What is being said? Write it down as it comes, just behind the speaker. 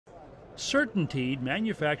CertainTeed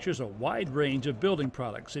manufactures a wide range of building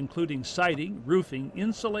products, including siding, roofing,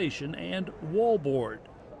 insulation, and wallboard.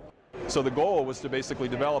 So the goal was to basically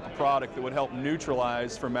develop a product that would help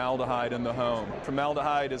neutralize formaldehyde in the home.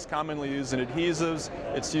 Formaldehyde is commonly used in adhesives,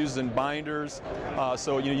 it's used in binders,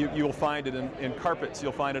 so you'll find it in carpets,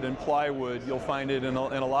 you'll find it in plywood, you'll find it in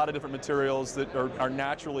a lot of different materials that are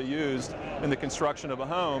naturally used in the construction of a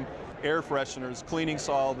home. Air fresheners, cleaning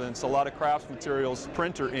solvents, a lot of craft materials,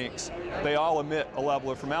 printer inks, they all emit a level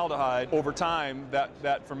of formaldehyde. Over time,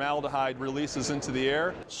 that formaldehyde releases into the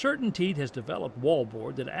air. CertainTeed has developed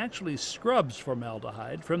wallboard that actually scrubs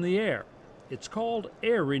formaldehyde from the air. It's called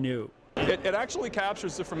Air Renew. It actually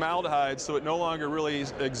captures the formaldehyde, so it no longer really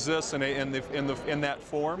exists in that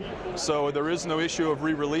form. So there is no issue of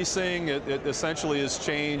re-releasing. It essentially is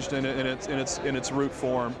changed in its root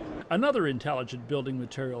form. Another intelligent building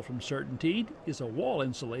material from CertainTeed is a wall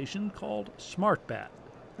insulation called SmartBat.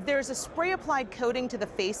 There's a spray-applied coating to the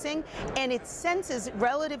facing, and it senses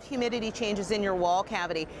relative humidity changes in your wall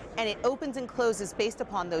cavity, and it opens and closes based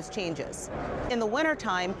upon those changes. In the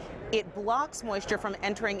wintertime, it blocks moisture from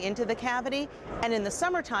entering into the cavity, and in the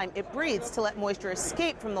summertime, it breathes to let moisture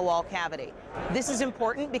escape from the wall cavity. This is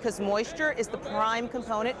important because moisture is the prime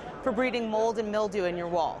component for breeding mold and mildew in your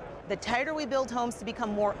wall. The tighter we build homes to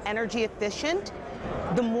become more energy efficient,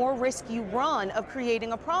 the more risk you run of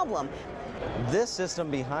creating a problem. This system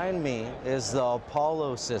behind me is the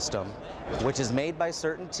Apollo system, which is made by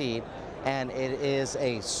CertainTeed, and it is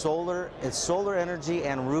solar energy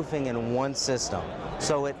and roofing in one system.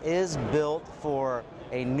 So it is built for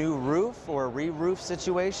a new roof or a re-roof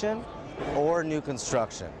situation or new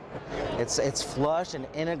construction. It's flush and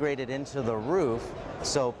integrated into the roof,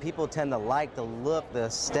 so people tend to like the look, the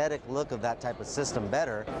aesthetic look of that type of system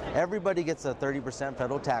better. Everybody gets a 30%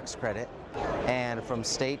 federal tax credit, and from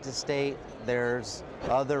state to state, there's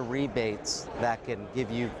other rebates that can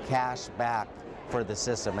give you cash back for the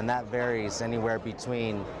system, and that varies anywhere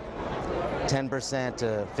between 10%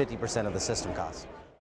 to 50% of the system cost.